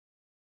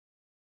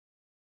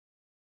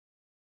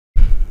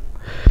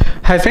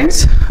Hi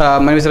friends, my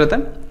name is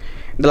Ratan.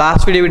 In the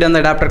last video we done the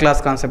adapter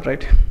class concept,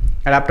 right?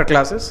 Adapter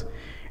classes.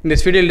 In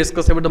this video we'll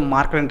discuss about the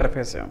marker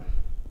interface.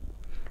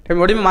 Tell me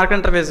what is marker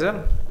interface?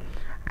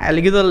 I'll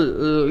give the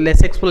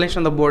less explanation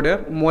on the board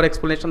here, more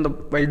explanation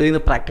while doing the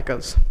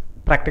practicals.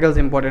 Practicals is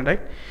important,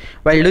 right?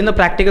 While doing the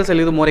practicals I'll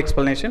give the more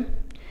explanation.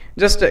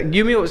 Just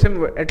give me what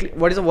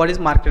is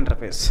marker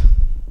interface?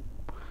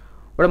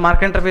 What is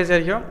marker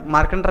interface here?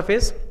 Marker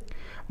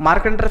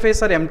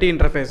interface are empty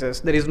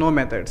interfaces. There is no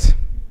methods.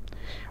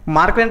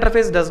 Marker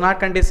interface does not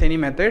contain any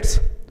methods,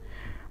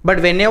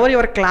 but whenever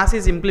your class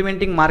is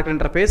implementing marker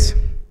interface,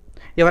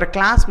 your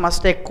class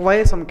must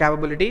acquire some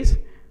capabilities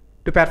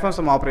to perform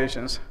some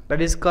operations.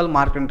 That is called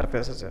marker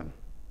interfaces.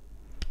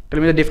 Tell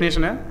me the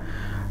definition here.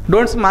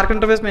 Don't marker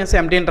interface means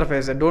empty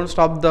interface. Don't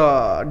stop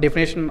the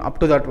definition up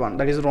to that one.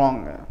 That is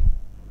wrong.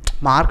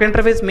 Marker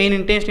interface main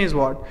intention is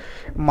what?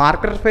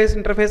 Marker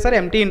interface are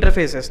empty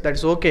interfaces. That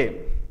is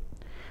okay.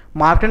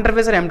 Marker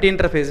interface are empty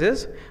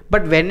interfaces,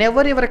 but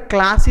whenever your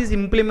class is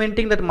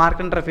implementing that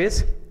marker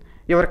interface,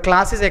 your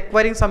class is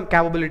acquiring some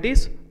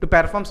capabilities to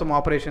perform some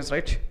operations,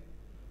 right?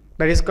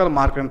 That is called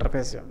marker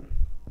interface.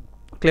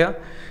 Clear?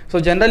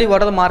 So generally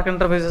what are the marker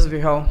interfaces we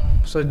have?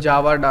 So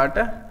Java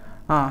data,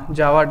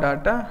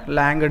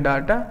 lang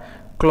data,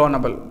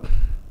 clonable.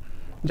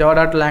 Java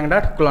data, lang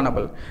data,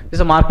 clonable. This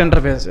is a marker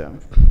interface.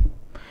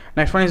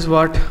 Next one is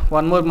what?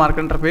 One more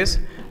marker interface,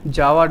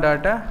 Java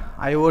data,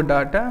 IO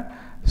data,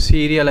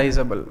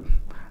 serializable.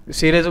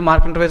 Serializable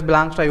marker interface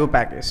belongs to IO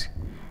package.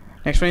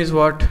 Next one is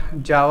what?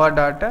 Java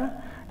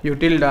data,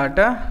 util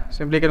data.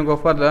 Simply can go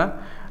for the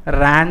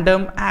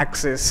random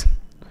access.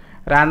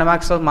 Random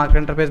access of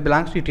marker interface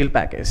belongs to util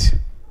package.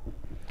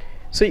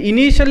 So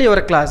initially your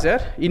class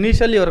is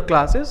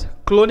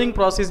cloning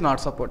process is not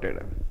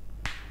supported.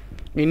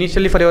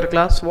 Initially for your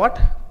class what?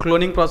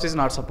 Cloning process is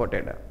not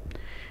supported.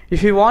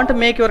 If you want to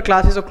make your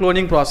class is a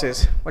cloning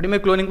process, what do you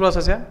make cloning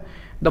process here?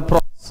 The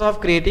process of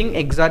creating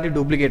exactly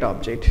duplicate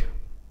object.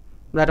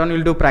 That one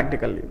will do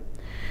practically.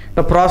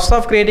 The process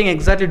of creating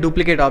exactly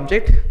duplicate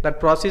object, that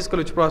process is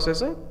called which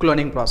process?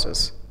 Cloning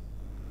process.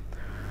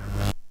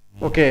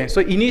 Okay, so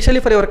initially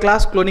for your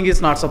class cloning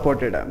is not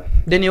supported.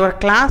 Then your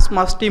class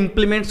must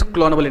implement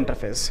clonable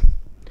interface.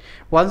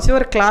 Once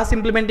your class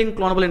implementing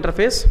clonable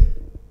interface,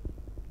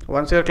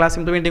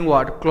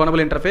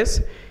 clonable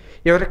interface,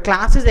 your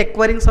class is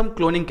acquiring some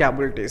cloning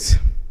capabilities.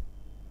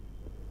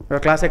 Your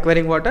class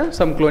acquiring what?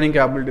 Some cloning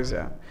capabilities.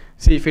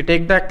 See, if you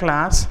take the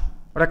class,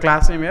 what a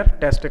class name here?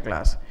 Test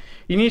class.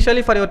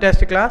 Initially for your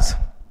test class,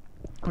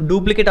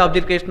 duplicate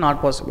object creation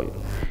not possible.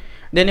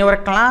 Then your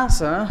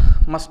class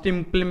must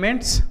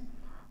implements.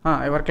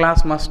 Your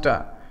class must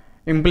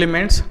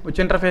implements which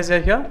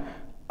interface here?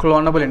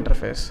 Clonable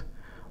interface.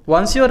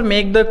 Once you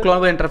make the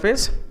clonable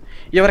interface,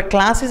 your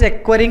class is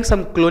acquiring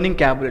some cloning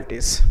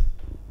capabilities.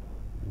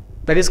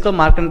 That is called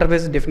marker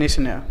interface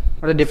definition here.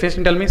 What the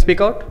definition? Tell me.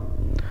 Speak out.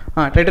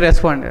 Try to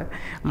respond.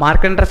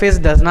 Marker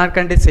interface does not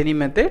contain any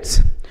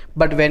methods,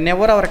 but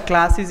whenever our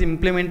class is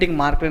implementing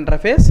marker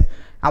interface,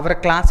 our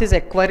class is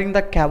acquiring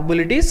the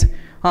capabilities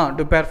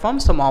to perform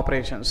some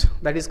operations.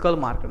 That is called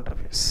marker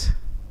interface.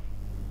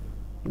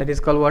 That is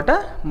called what?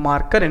 A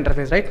marker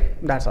interface,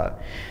 right? That's all.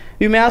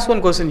 You may ask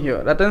one question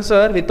here, Ratan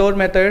sir, without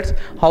methods,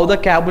 how the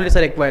capabilities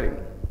are acquiring?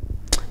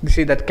 You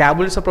see that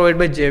capabilities are provided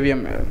by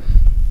JVM.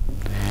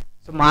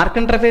 So marker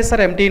interfaces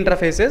are empty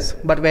interfaces,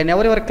 but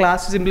whenever your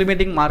class is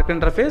implementing marker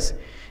interface,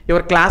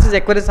 your class is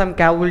acquiring some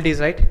capabilities,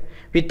 right?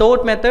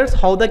 Without methods,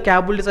 how the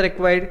capabilities are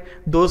acquired?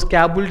 Those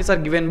capabilities are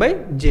given by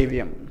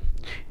JVM.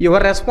 You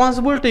are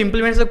responsible to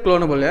implement the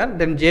clonable,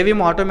 then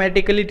JVM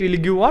automatically will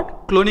give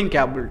what? Cloning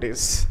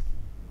capabilities.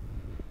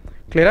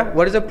 Clear?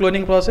 What is the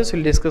cloning process?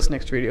 We'll discuss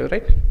next video,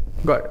 right?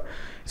 Good.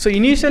 So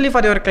initially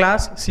for your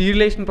class,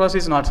 serialization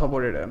process is not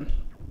supported.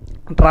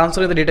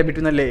 Transferring the data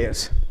between the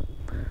layers.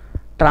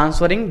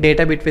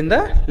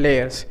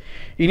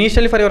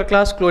 Initially for your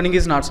class, cloning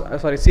is not,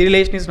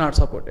 serialization is not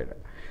supported.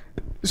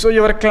 So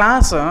your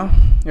class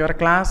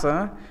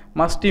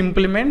must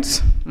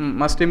implements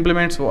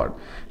what?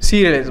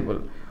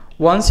 Serializable.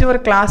 Once your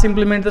class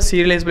implements the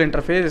serializable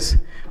interface,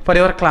 for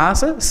your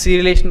class,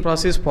 serialization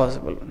process is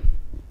possible.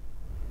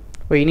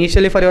 So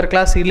initially for your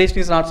class, serialization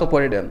is not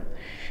supported.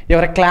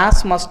 Your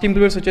class must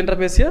implement which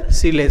interface here?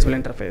 Serializable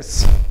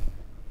interface.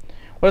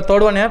 But the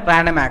third one here,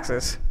 random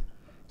access.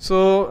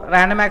 So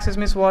random access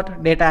means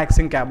what? Data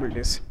accessing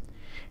capabilities.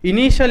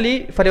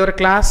 Initially for your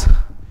class,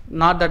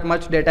 not that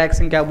much data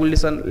accessing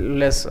capabilities are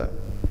less.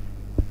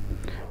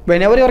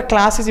 Whenever your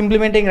class is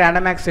implementing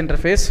random access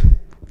interface,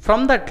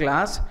 from that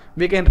class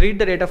we can read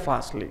the data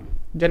fastly.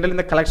 Generally in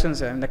the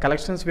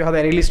collections we have the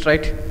array list,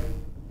 right?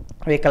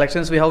 In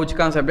collections we have which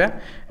concept?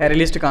 Array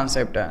list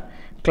concept.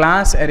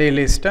 Class array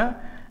list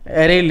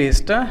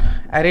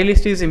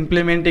is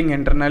implementing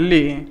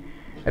internally.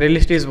 Array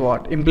list is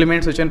what?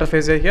 Implements which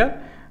interface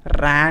here?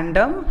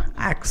 Random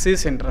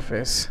access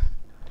interface.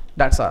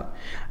 That's all.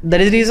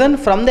 That is the reason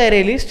from the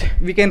array list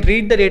we can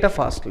read the data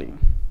fastly.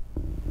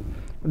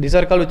 These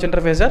are called which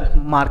interfaces?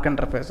 Mark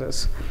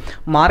interfaces.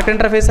 Mark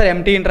interfaces are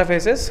empty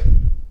interfaces.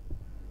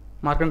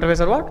 Markup interface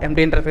are what?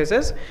 Empty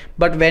interfaces.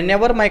 But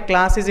whenever my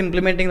class is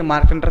implementing the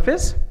markup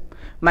interface,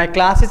 my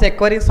class is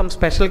acquiring some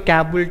special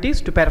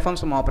capabilities to perform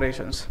some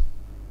operations.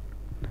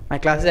 My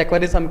class is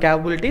acquiring some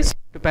capabilities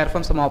to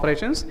perform some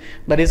operations.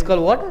 That is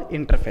called what?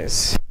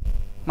 Interface.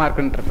 Markup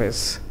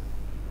interface.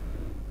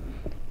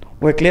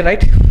 We're clear,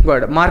 right?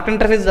 Good. Markup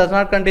interface does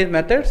not contain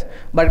methods,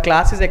 but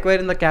class is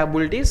acquiring the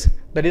capabilities.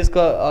 That is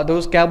called,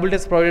 those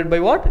capabilities provided by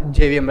what?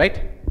 JVM,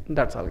 right?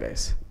 That's all,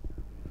 guys.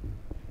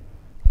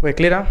 We're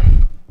clear?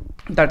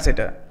 That's it.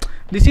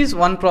 This is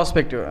one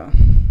perspective.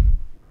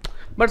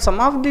 But some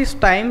of these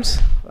times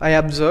I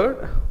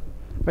observed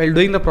while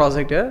doing the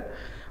project here,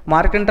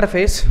 markup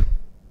interface.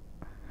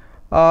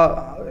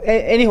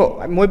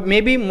 Anyhow,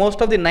 maybe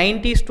most of the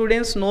 90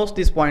 students knows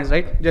these points,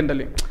 right?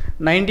 Generally,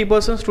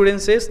 90%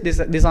 students says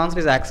this answer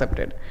is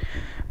accepted.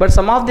 But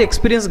some of the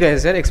experienced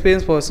guys here,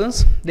 experienced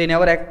persons, they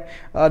never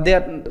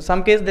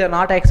some case they are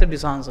not accept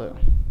this answer.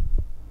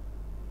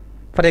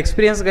 For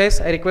experienced guys,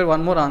 I require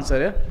one more answer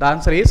here. The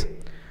answer is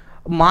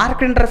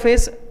markup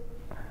interface.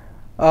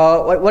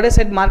 What I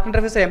said, markup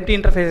interface are empty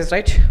interfaces,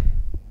 right?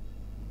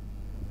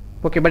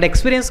 Okay, but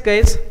experienced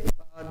guys,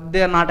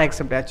 they are not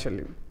accept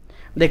actually.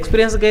 The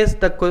experienced guys,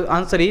 the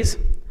answer is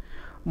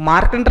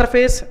markup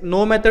interface,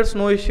 no methods,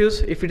 no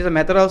issues. If it is a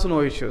method, also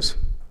no issues.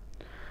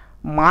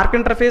 Markup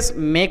interface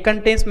may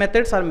contains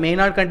methods or may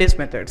not contains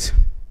methods.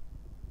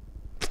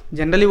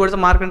 Generally, what is the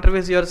markup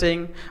interface you are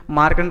saying?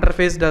 Markup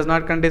interface does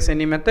not contain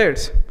any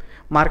methods.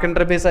 Markup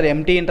interface are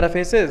empty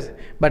interfaces.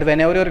 But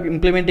whenever you are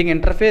implementing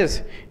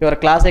interface, your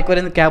class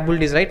acquiring the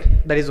capabilities, right?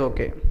 That is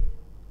okay.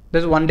 That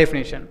is one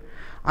definition.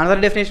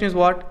 Another definition is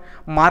what?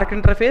 Markup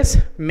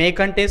interface may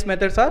contains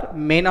methods or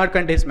may not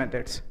contains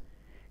methods.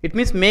 It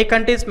means may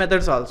contains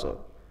methods also.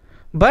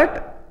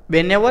 But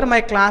whenever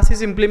my class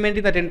is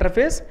implementing that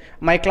interface,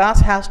 my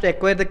class has to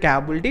acquire the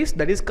capabilities.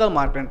 That is called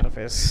markup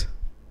interface.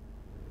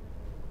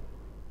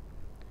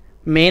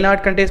 May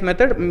not contains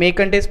method, may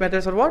contains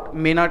methods or what?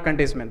 May not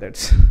contains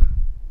methods.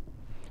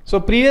 So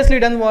previously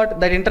done what?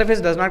 That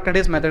interface does not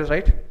contain methods,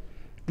 right?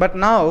 But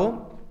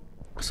now,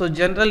 so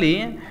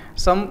generally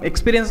some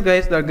experienced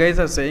guys, the guys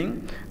are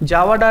saying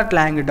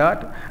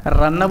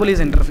java.lang.runnable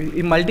is interface.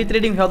 In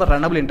multi-threading we have the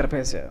runnable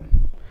interface here.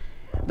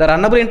 The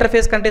runnable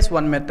interface contains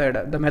one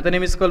method. The method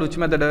name is called which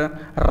method?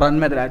 Run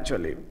method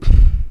actually.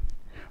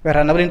 Where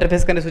runnable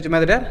interface contains which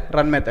method?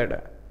 Run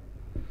method.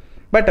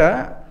 But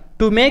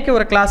to make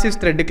your class is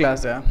thread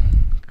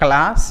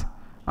class.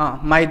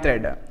 My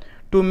thread.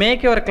 To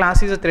make your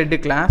class is a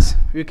thread class,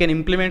 you can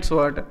implement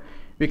what?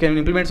 We can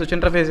implement such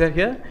interface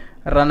here,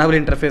 runnable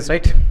interface,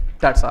 right?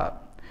 That's all.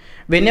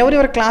 Whenever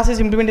your class is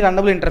implementing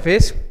runnable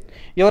interface,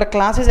 your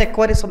class is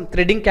acquiring some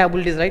threading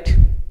capabilities, right?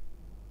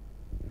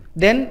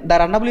 Then the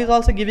runnable is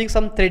also giving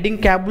some threading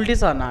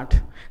capabilities or not?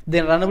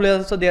 Then runnable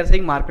is also they are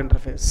saying markup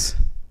interface.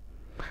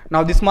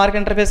 Now this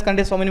markup interface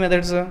contains so many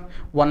methods,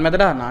 one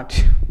method or not?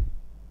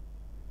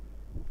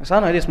 So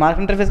no, this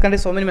markup interface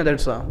contains so many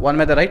methods, one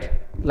method, right?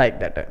 Like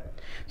that.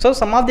 So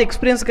some of the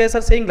experienced guys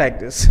are saying like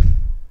this.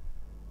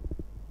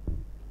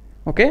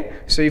 Okay,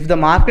 so if the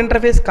markup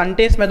interface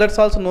contains methods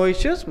also no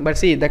issues, but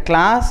see the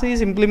class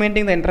is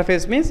implementing the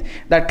interface means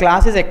that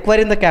class is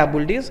acquiring the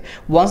capabilities.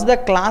 Once the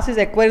class is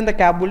acquiring the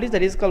capabilities,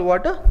 that is called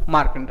what?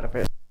 Markup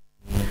interface.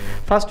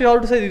 First you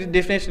have to say this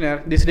definition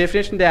here. This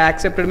definition they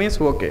accepted means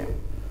okay.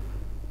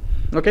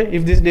 Okay,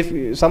 if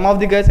this some of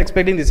the guys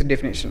expecting this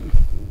definition.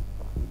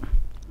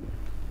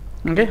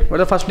 Okay, what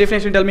the first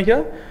definition tell me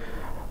here?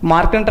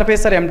 Markup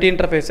interface are empty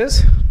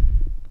interfaces.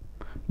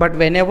 But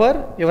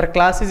whenever your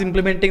class is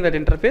implementing that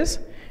interface,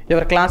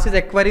 your class is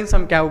acquiring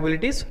some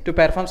capabilities to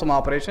perform some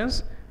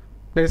operations.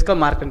 That is called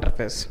markup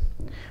interface.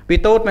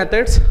 Without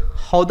methods,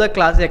 how the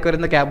class is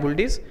acquiring the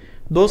capabilities?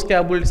 Those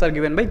capabilities are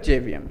given by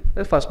JVM.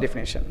 That's first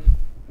definition.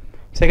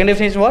 Second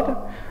definition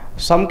what?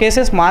 Some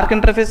cases markup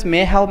interface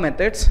may have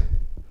methods,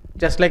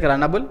 just like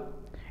runnable.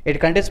 It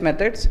contains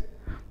methods.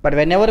 But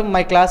whenever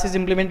my class is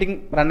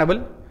implementing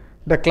runnable,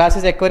 the class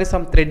is acquiring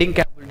some threading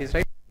capabilities,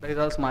 right? That is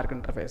also markup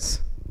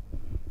interface.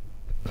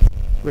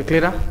 We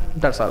clear?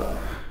 That's all.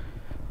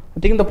 I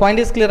think the point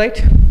is clear,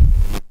 right?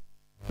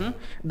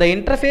 The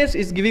interface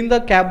is giving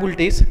the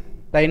capabilities.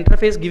 The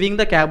interface giving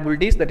the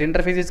capabilities. That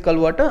interface is called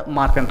what?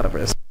 Markup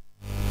interface.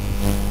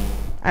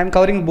 I am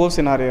covering both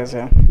scenarios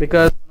here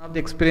because one of the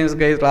experienced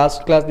guys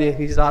last class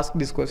he's asked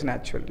this question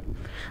actually.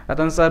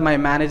 Ratan sir, my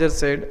manager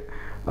said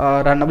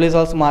runnable is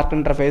also markup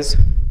interface.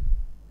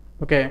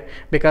 Okay,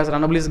 because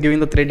runnable is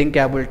giving the threading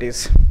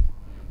capabilities.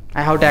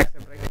 I have to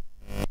accept, right?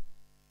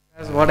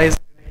 Because what I said,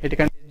 it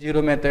contains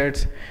zero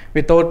methods.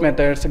 Without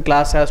methods,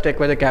 class has to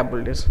acquire the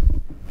capabilities.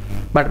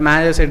 But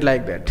manager said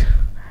like that.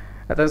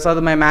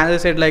 So my manager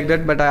said like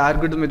that, but I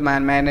argued with my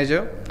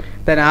manager.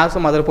 Then I asked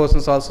some other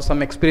persons also,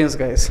 some experienced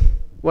guys.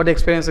 What the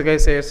experienced guy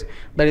says,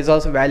 that is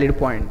also valid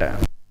point.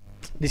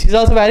 This is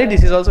also valid,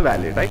 this is also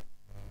valid, right?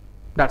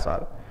 That's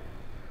all.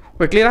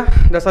 We clear?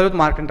 That's all with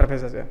markup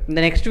interfaces. In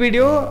the next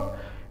video,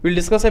 we'll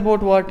discuss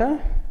about what?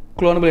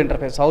 Clonable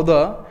interface, how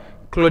the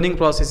cloning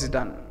process is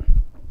done,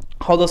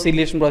 how the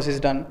serialization process is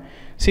done.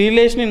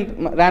 Serialization in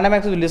random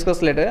access we'll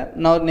discuss later.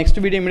 Now next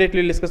video immediately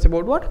we'll discuss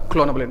about what?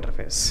 Clonable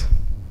interface.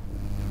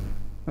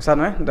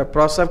 The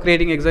process of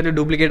creating exactly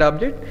duplicate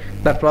object,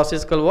 that process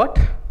is called what?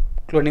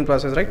 Cloning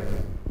process, right?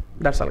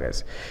 That's all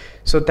guys.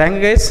 So thank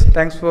you guys,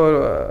 thanks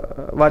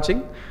for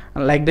watching,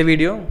 and like the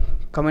video,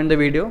 comment the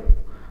video,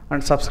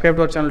 and subscribe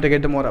to our channel to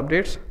get the more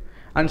updates,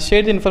 and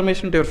share the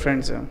information to your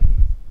friends. And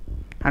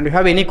if you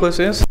have any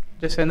questions,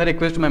 just send a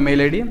request to my mail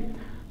ID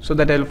so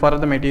that I will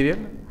forward the material.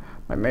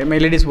 My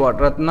mail ID is what?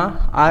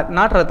 Ratna,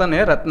 not Ratan,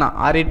 Ratna,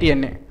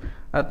 R-A-T-N-A,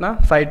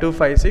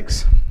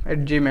 Ratna5256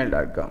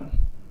 @gmail.com.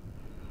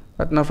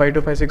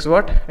 Ratna5256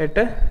 what?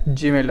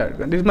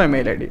 @gmail.com. This is my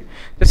mail ID.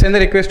 Just send the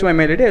request to my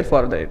mail ID, I will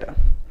forward the data.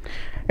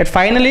 And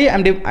finally,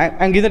 I'm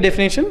giving the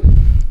definition.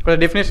 The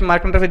definition,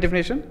 mark interface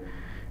definition.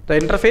 The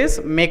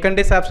interface may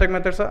contain abstract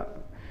methods.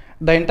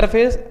 The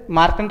interface,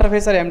 marked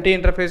interface are empty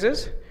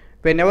interfaces.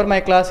 Whenever my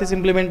class is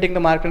implementing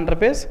the marked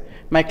interface,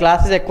 my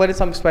class is acquiring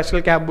some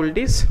special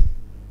capabilities.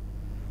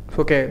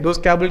 Okay, those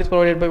capabilities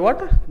provided by what?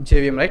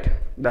 JVM, right?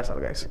 That's all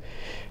guys.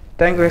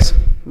 Thank you guys.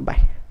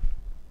 Bye.